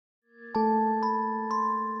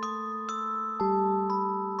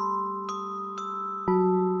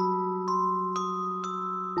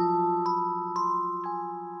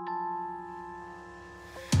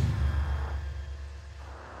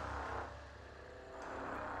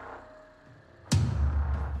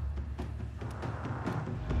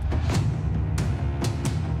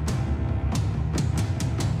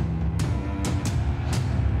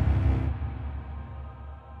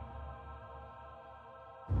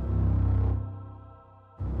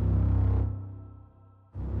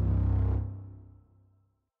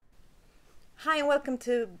Hi and welcome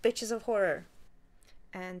to Bitches of Horror.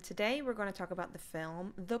 And today we're going to talk about the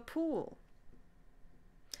film The Pool.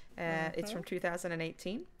 It's from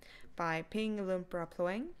 2018 by Ping Lumpra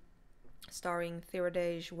Ploeng, starring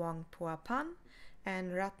Theoradej Wangpuapan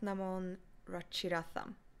and Ratnamon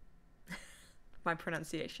Rachiratham. My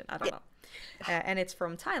pronunciation, I don't know. And it's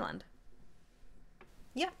from Thailand.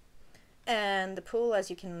 Yeah. And The Pool, as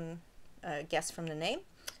you can guess from the name,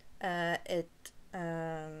 it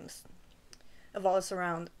evolves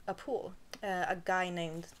around a pool. A guy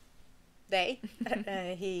named Day.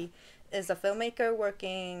 He is a filmmaker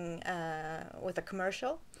working with a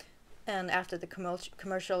commercial, and after the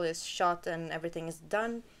commercial is shot and everything is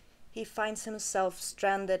done, he finds himself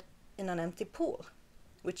stranded in an empty pool,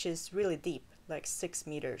 which is really deep, like 6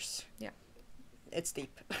 meters. Yeah. It's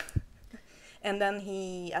deep. And then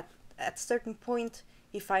he, at a certain point,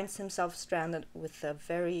 he finds himself stranded with a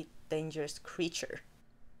very dangerous creature.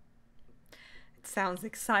 It sounds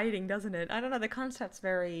exciting, doesn't it? I don't know, the concept's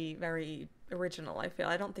very, very original, I feel.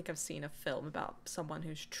 I don't think I've seen a film about someone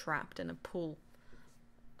who's trapped in a pool,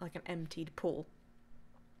 like an emptied pool.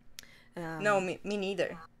 No, me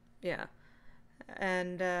neither. Yeah.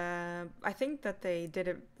 And I think that they did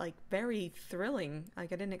it, like, very thrilling.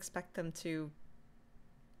 Like, I didn't expect them to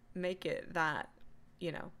make it that,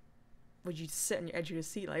 you know, would you sit on your edge of your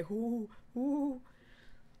seat, like, ooh, ooh.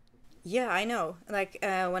 Yeah, I know. Like,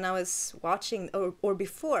 when I was watching, or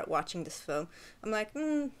before watching this film, I'm like,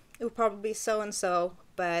 it would probably be so-and-so.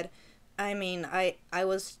 But, I mean, I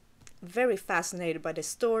was very fascinated by the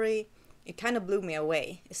story. It kind of blew me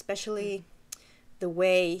away. Especially the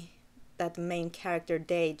way that the main character,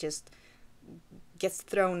 Day, just gets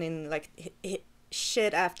thrown in, like,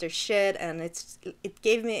 shit after shit. And it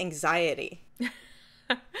gave me anxiety.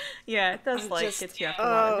 Yeah, it does, like, hit you after a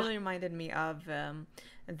while. It really reminded me of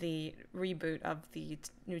the reboot of the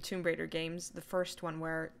new Tomb Raider games, the first one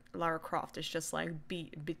where Lara Croft is just like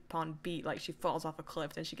beat upon beat, like she falls off a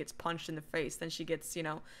cliff, then she gets punched in the face, then she gets, you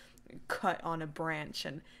know, cut on a branch,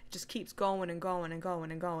 and it just keeps going and going and going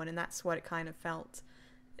and going, and that's what it kind of felt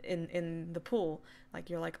in the pool. Like,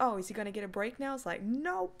 you're like, oh, is he gonna get a break now? It's like,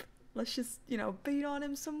 nope, let's just, you know, beat on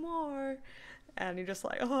him some more. And you're just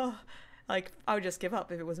like, oh, like, I would just give up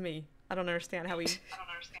if it was me. I don't understand how he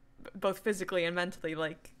both physically and mentally,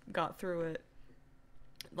 like, got through it,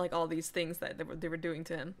 like, all these things that they were doing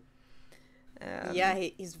to him. Yeah,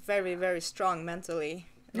 he's very, very strong mentally,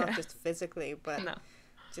 not just physically, but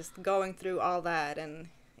just going through all that. And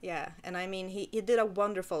yeah, and I mean, he did a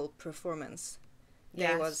wonderful performance.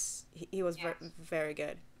 Yes. He was very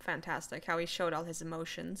good. Fantastic how he showed all his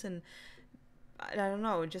emotions, and I don't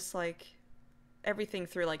know, just like everything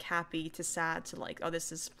through, like, happy to sad to, like, oh,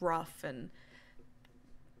 this is rough, and,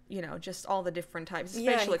 you know, just all the different types. His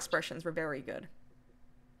facial expressions were very good.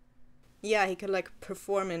 Yeah, he could, like,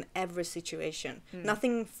 perform in every situation.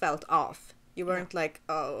 Nothing felt off. You weren't like,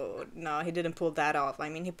 oh, no, he didn't pull that off. I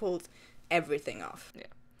mean, he pulled everything off. Yeah.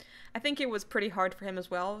 I think it was pretty hard for him as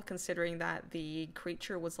well, considering that the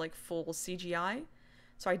creature was, like, full CGI.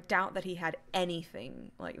 So I doubt that he had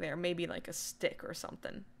anything, like, there. Maybe, like, a stick or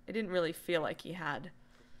something. It didn't really feel like he had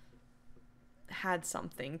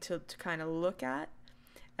something to kind of look at.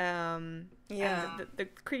 And the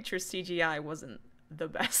creature's CGI wasn't the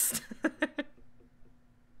best.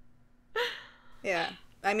 Yeah,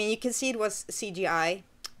 I mean, you can see it was CGI,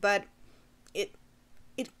 but it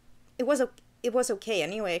was okay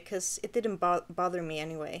anyway, because it didn't bother me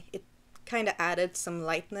anyway. It kind of added some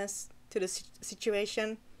lightness to the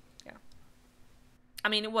situation. Yeah, I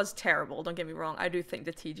mean, it was terrible, don't get me wrong. I do think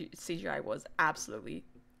the CGI was absolutely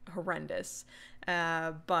horrendous,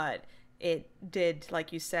 but it did,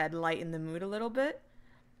 like you said, lighten the mood a little bit,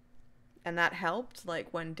 and that helped,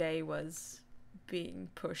 like, when Day was being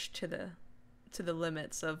pushed to the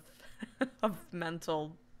limits of of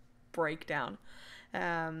mental breakdown.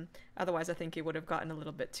 Otherwise, I think it would have gotten a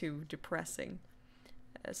little bit too depressing.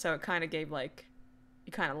 So it kind of gave, like,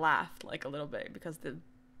 you kind of laughed, like, a little bit, because the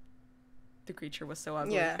creature was so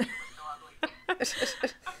ugly. Yeah.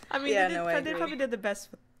 I mean, they probably did the best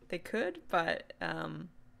they could, but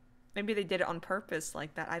maybe they did it on purpose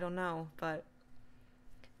like that. I don't know, but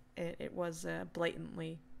it was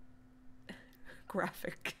blatantly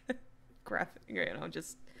graphic, you know,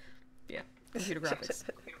 just, yeah, computer graphics.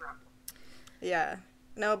 Yeah,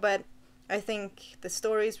 no, but I think the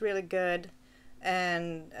story is really good,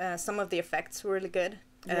 and some of the effects were really good.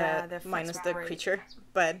 Yeah, the effects minus were the great. creature,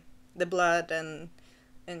 but the blood and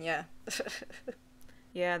yeah.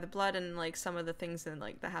 Yeah, the blood and, like, some of the things and,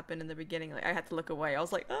 like, that happened in the beginning, like, I had to look away. I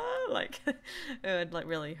was like, oh, like, it would, like,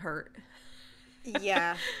 really hurt.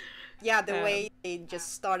 Yeah, the way they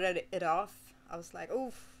just started it off, I was like,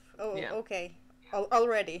 oof, oh, Yeah. okay,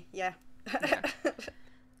 already, yeah. Yeah.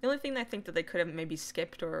 The only thing I think that they could have maybe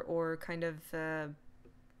skipped or kind of,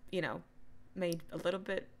 you know, made a little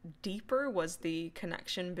bit deeper was the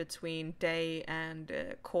connection between Day and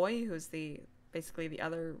Koi, who's basically the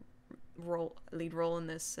other lead role in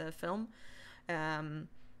this film.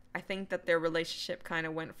 I think that their relationship kind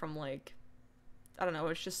of went from like, I don't know,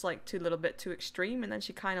 it's just like too little bit too extreme, and then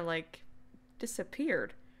she kind of like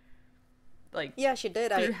disappeared. Like, yeah, she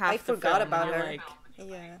did. I forgot about her. Like,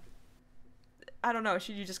 yeah. I don't know.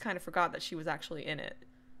 You just kind of forgot that she was actually in it.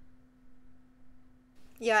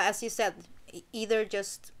 Yeah, as you said, either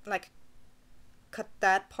just like cut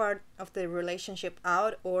that part of the relationship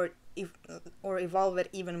out, or evolve it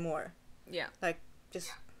even more. Yeah. Like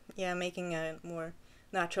just making a more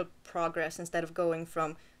natural progress instead of going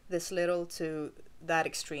from this little to that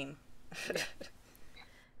extreme.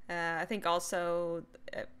 I think also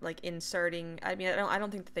like inserting. I mean, I don't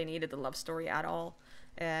think that they needed the love story at all.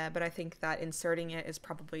 But I think that inserting it is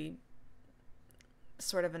probably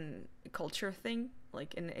sort of a culture thing,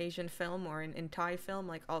 like in Asian film or in Thai film.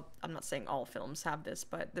 Like, I'm not saying all films have this,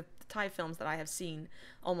 but the Thai films that I have seen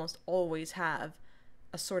almost always have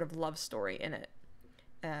a sort of love story in it.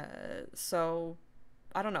 So,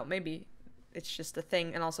 I don't know, maybe it's just a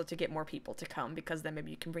thing, and also to get more people to come, because then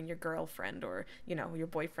maybe you can bring your girlfriend or, you know, your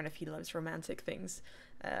boyfriend if he loves romantic things.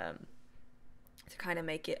 To kind of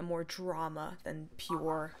make it a more drama than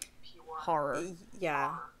pure horror.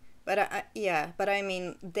 Yeah, but I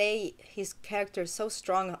mean, his character is so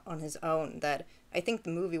strong on his own that I think the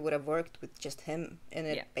movie would have worked with just him in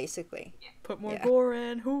it, basically. Put more gore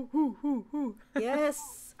in. Hoo.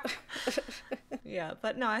 Yes. Yeah,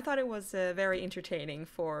 but no, I thought it was very entertaining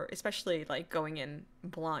for, especially like going in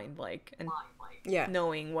blind, like, and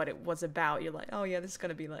knowing what it was about. You're like, oh yeah, this is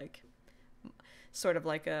gonna be like, sort of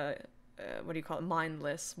like a what do you call it,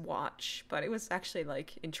 mindless watch, but it was actually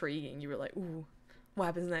like intriguing. You were like, ooh, what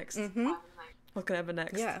happens next? Mm-hmm. What can happen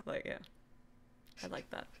next? Yeah, like, yeah, I like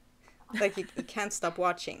that. Like you can't stop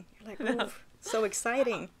watching. You're like, ooh, no. So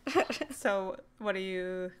exciting. So what do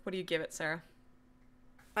you give it, Sarah?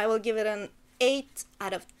 I will give it an 8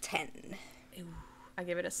 out of 10. Ooh, I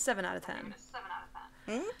give it a 7 out of 10.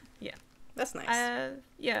 Mm? Yeah, that's nice.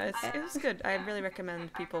 Yeah, it was good. I really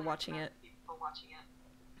recommend people watching it.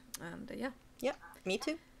 And yeah, me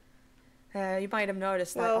too. You might have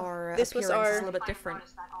noticed that our appearance is a little bit different.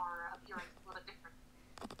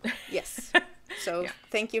 Yes. So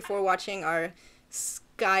thank you for watching our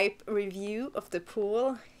Skype review of the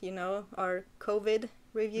pool. You know, our COVID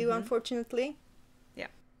review, unfortunately. Yeah.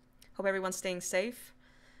 Hope everyone's staying safe.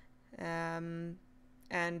 And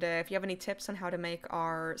if you have any tips on how to make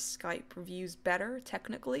our Skype reviews better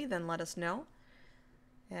technically, then let us know.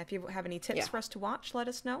 If you have any tips for us to watch, let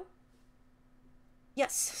us know.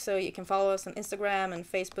 Yes, so you can follow us on Instagram and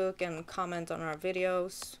Facebook and comment on our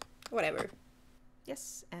videos, whatever.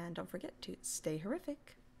 Yes, and don't forget to stay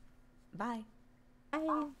horrific. Bye.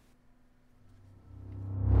 Bye.